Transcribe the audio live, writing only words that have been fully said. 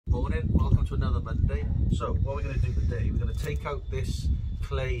morning, welcome to another Monday. So what we're going to do today, we're going to take out this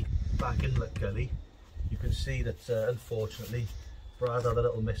clay back inlet gully. You can see that unfortunately Brad had a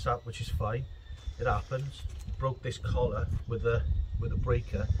little mishap, which is fine, it happens. He broke this collar with a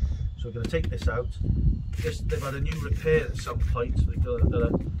breaker, so we're going to take this out. They've had a new repair at some point, so they've got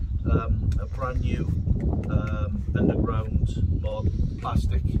a brand new underground mod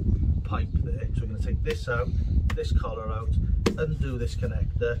plastic pipe there. So we're going to take this out, this collar out, undo this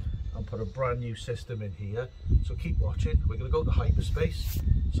connector and put a brand new system in here. So keep watching, we're going to go to hyperspace,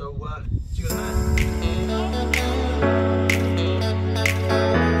 so see you in a minute.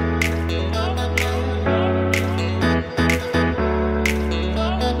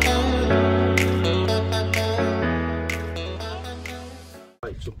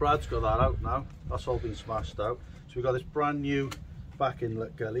 Right, so Brad's got that out now, that's all been smashed out. So we've got this brand new back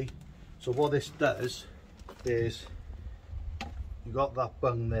inlet gully. So what this does is, you got that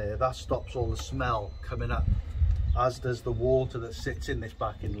bung there, that stops all the smell coming up, as does the water that sits in this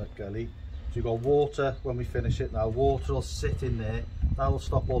back inlet gully. So you've got water when we finish it now, water will sit in there, that will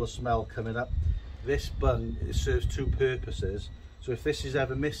stop all the smell coming up. This bung, it serves two purposes. So if this is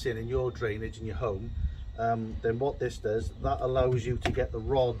ever missing in your drainage in your home, then what this does, that allows you to get the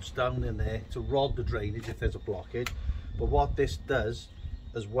rods down in there to rod the drainage if there's a blockage. But what this does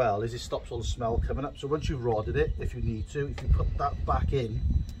as well is it stops all the smell coming up. So once you've rodded it, if you need to, if you put that back in,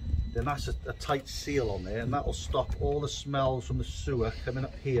 then that's a tight seal on there, and that will stop all the smells from the sewer coming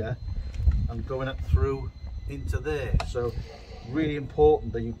up here and going up through into there. So really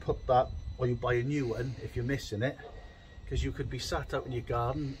important that you put that, or you buy a new one if you're missing it, because you could be sat out in your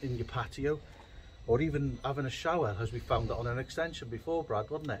garden, in your patio, or even having a shower, as we found it on an extension before, Brad,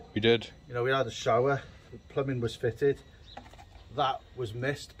 wasn't it? We did. You know, we had a shower, the plumbing was fitted, that was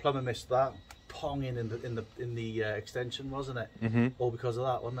missed, plumber missed that, ponging in the extension, wasn't it? Mm-hmm. All because of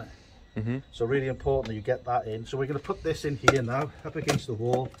that, wasn't it? Mm-hmm. So really important that you get that in. So we're going to put this in here now, up against the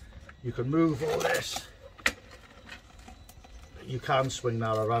wall. You can move all this. You can swing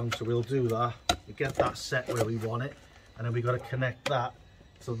that around, so we'll do that. You get that set where we want it, and then we've got to connect that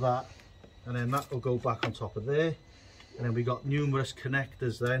to that, and then that will go back on top of there. And then we got numerous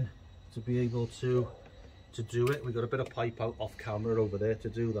connectors then to be able to do it. We've got a bit of pipe out off camera over there to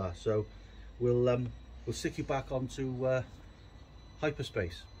do that. So we'll stick you back onto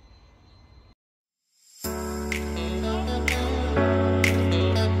hyperspace.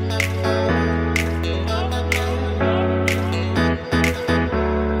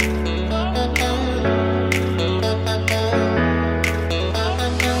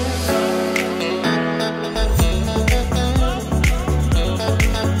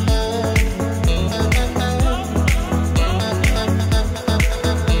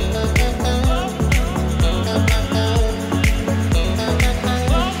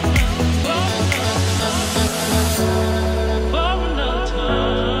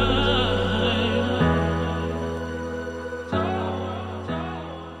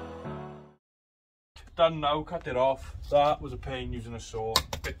 Done now, cut it off. That was a pain using a saw,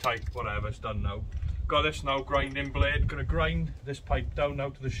 bit tight, whatever, it's done now. Got this now, grinding blade, gonna grind this pipe down now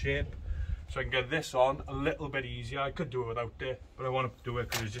to the shape so I can get this on a little bit easier. I could do it without it, but I want to do it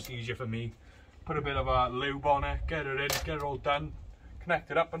because it's just easier for me. Put a bit of a lube on it, get it in, get it all done,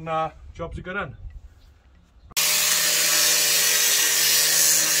 connect it up, and jobs are good done.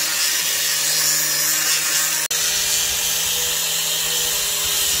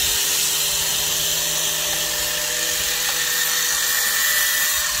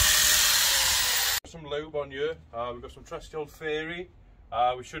 Some lube on here. We've got some trusty old Fairy.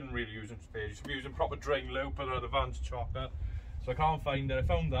 We shouldn't really use Fairy, we should be using proper drain lube, but the van's chocker, so I can't find it. I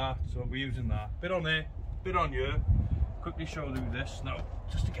found that, so we're using that. Bit on there, bit on here. Quickly show you this now,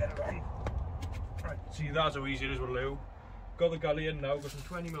 just to get it on. Right, see, that's how easy it is with lube. Got the gully in now, got some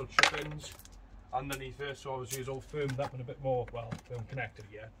 20mm chip-ins underneath it, so obviously it's all firmed up and a bit more, well, we haven't connected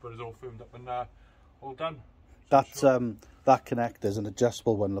it yet, but it's all firmed up and all done. That connector is an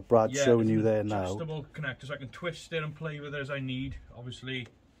adjustable one that Brad's showing you there now. Adjustable connector, so I can twist it and play with it as I need. Obviously,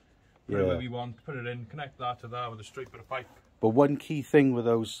 put it where we want, put it in, connect that to that with a straight bit of pipe. But one key thing with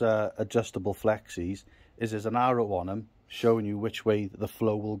those adjustable flexies is there's an arrow on them showing you which way the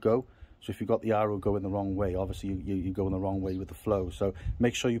flow will go. So if you've got the arrow going the wrong way, obviously you go in the wrong way with the flow. So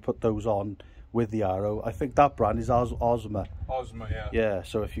make sure you put those on with the arrow. I think that brand is Osma. Osma, yeah. Yeah,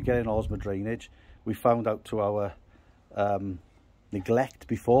 so if you're getting Osma drainage, we found out to our neglect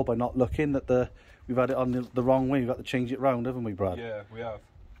before by not looking that we've had it on the wrong way. We've got to change it round, haven't we, Brad? Yeah, we have.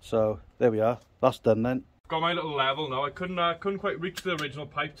 So there we are. That's done then. Got my little level now. I couldn't quite reach the original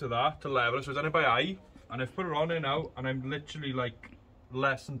pipe to level it, so I've done it by eye, and I've put it on there now, and I'm literally like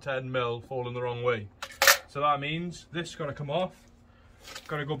less than 10 mil falling the wrong way. So that means this has got to come off.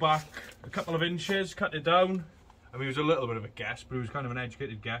 Got to go back a couple of inches, cut it down. I mean, it was a little bit of a guess, but it was kind of an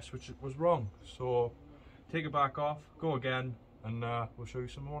educated guess, which was wrong. So take it back off, go again, and we'll show you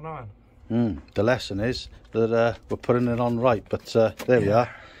some more now. The lesson is that we're putting it on right, but there we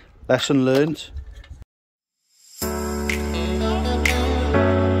are. Lesson learned.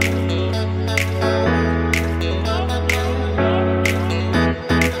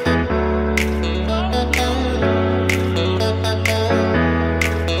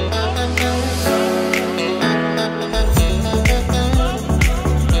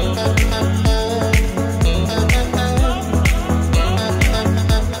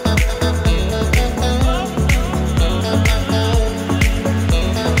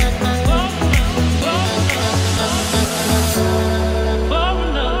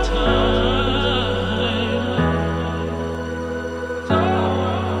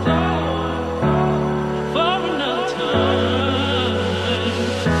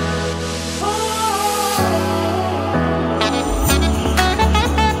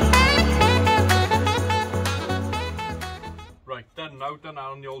 Done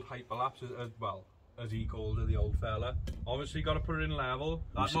on the old hyperlapse as well, as he called it, the old fella. Obviously got to put it in level.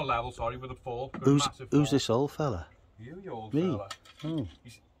 Not level, sorry, with a fork. Who's this old fella? You old Me? fella. Oh.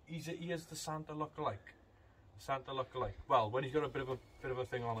 He is the Santa lookalike. Santa lookalike. Well, when he's got a bit of a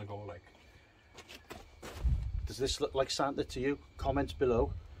thing on the go, like. Does this look like Santa to you? Comments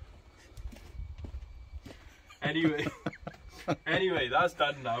below. Anyway. Anyway, that's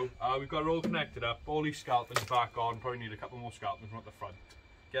done now. We've got it all connected up, all these scalpings back on. Probably need a couple more scalpings at the front.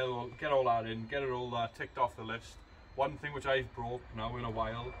 Get all that in, get it all ticked off the list. One thing which I've broke now in a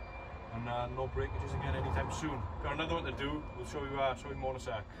while, and no breakages again anytime soon. Got another one to do. We'll show you more in a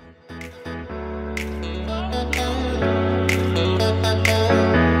sec.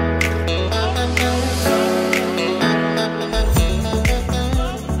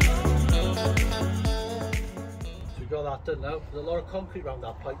 That done now. There's a lot of concrete around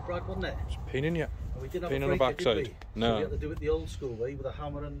that pipe, Brad, wasn't it? It's paining you. And we didn't have pain a on the break, backside. did we? No. So we had to do it the old school way with a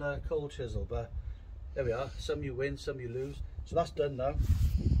hammer and a cold chisel. But there we are. Some you win, some you lose. So that's done now.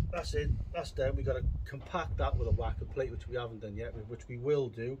 That's it. That's done. We got to compact that with a whacker plate, which we haven't done yet, which we will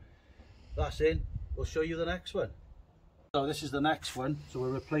do. That's in. We'll show you the next one. So this is the next one. So we're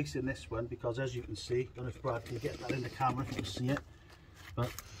replacing this one because, as you can see, I don't know if Brad can get that in the camera if you can see it, but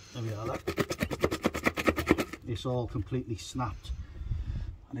there we are. It's all completely snapped,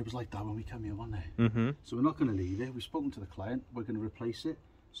 and it was like that when we come here, wasn't it? So we're not going to leave it. We've spoken to the client. We're going to replace it.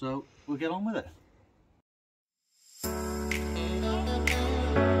 So we'll get on with it.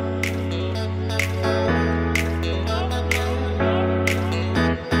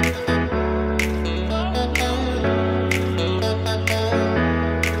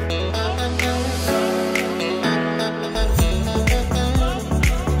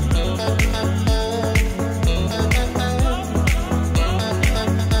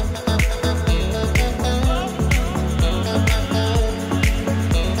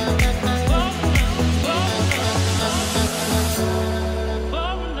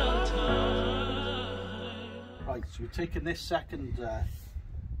 Taking this second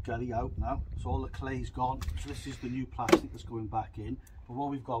gully out now, so all the clay's gone. So this is the new plastic that's going back in. But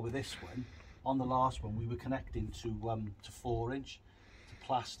what we've got with this one, on the last one we were connecting to 4-inch to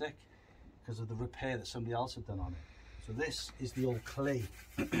plastic because of the repair that somebody else had done on it. So this is the old clay.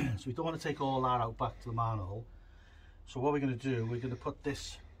 So we don't want to take all that out back to the manhole. So what we're going to do, we're going to put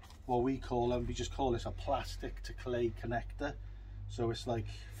this, what we just call this a plastic to clay connector. So it's like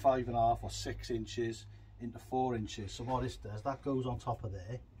 5.5 or 6 inches into 4 inches. So what this does, that goes on top of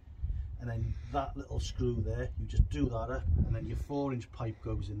there, and then that little screw there, you just do that up, and then your 4-inch pipe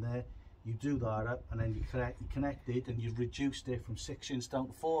goes in there, you do that up, and then you connect it, and you've reduced it from 6 inch down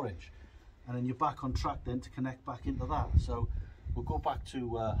to 4-inch, and then you're back on track then to connect back into that. So we'll go back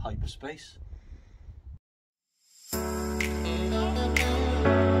to hyperspace.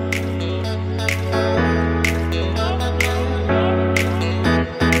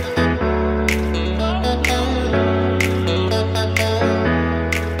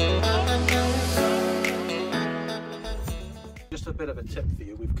 Just a bit of a tip for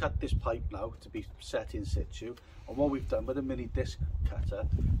you, we've cut this pipe now to be set in situ, and what we've done with a mini disc cutter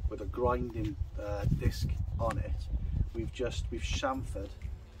with a grinding disc on it, we've chamfered,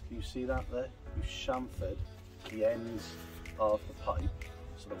 you see that there? We've chamfered the ends of the pipe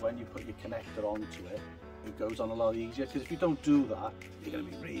so that when you put your connector onto it, it goes on a lot easier, because if you don't do that, you're going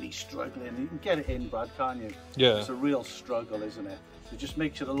to be really struggling. You can get it in, Brad, can't you? Yeah. It's a real struggle, isn't it? So it just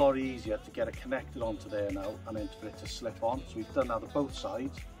makes it a lot easier to get it connected onto there now and then for it to slip on. So we've done that on both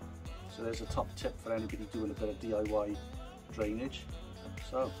sides. So there's a top tip for anybody doing a bit of DIY drainage.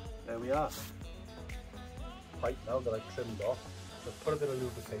 So there we are. Pipe now that I've trimmed off. So put a bit of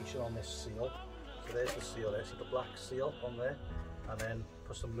lubrication on this seal. So there's the seal there, see the black seal on there, and then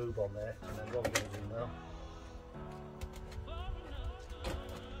put some lube on there, and then what we're going to do now.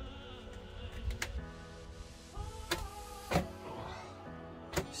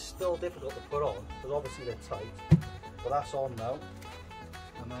 It's still difficult to put on because obviously they're tight, but that's on now.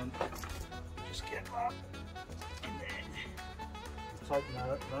 And then just get that in there. Tighten that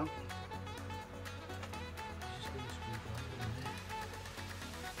up now.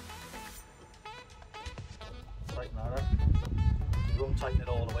 Tighten that up. You won't tighten it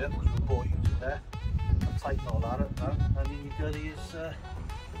all the way up because we'll bore you to there. And tighten all that up now, and then your gully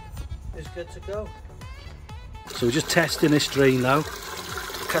is good to go. So we're just testing this drain now.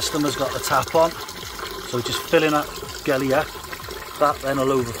 The customer's got the tap on, so we're just filling that gully up. That then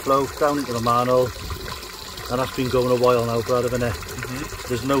will overflow down into the manhole, and that's been going a while now, Brad, hasn't it?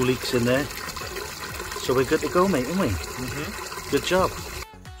 There's no leaks in there, so we're good to go, mate, aren't we? Good job.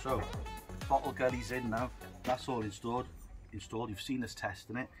 So bottle gully's in now. That's all installed. You've seen us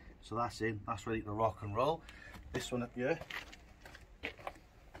testing it, so that's in. That's ready to rock and roll. This one up here,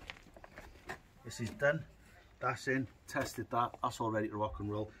 this is done. That's in. Tested that. That's all ready to rock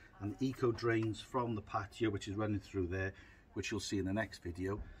and roll. And the eco drains from the patio, which is running through there, which you'll see in the next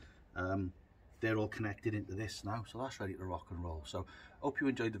video, they're all connected into this now, so that's ready to rock and roll. So hope you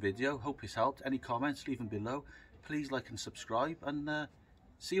enjoyed the video, hope it's helped. Any comments, leave them below. Please like and subscribe, and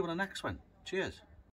see you on the next one. Cheers.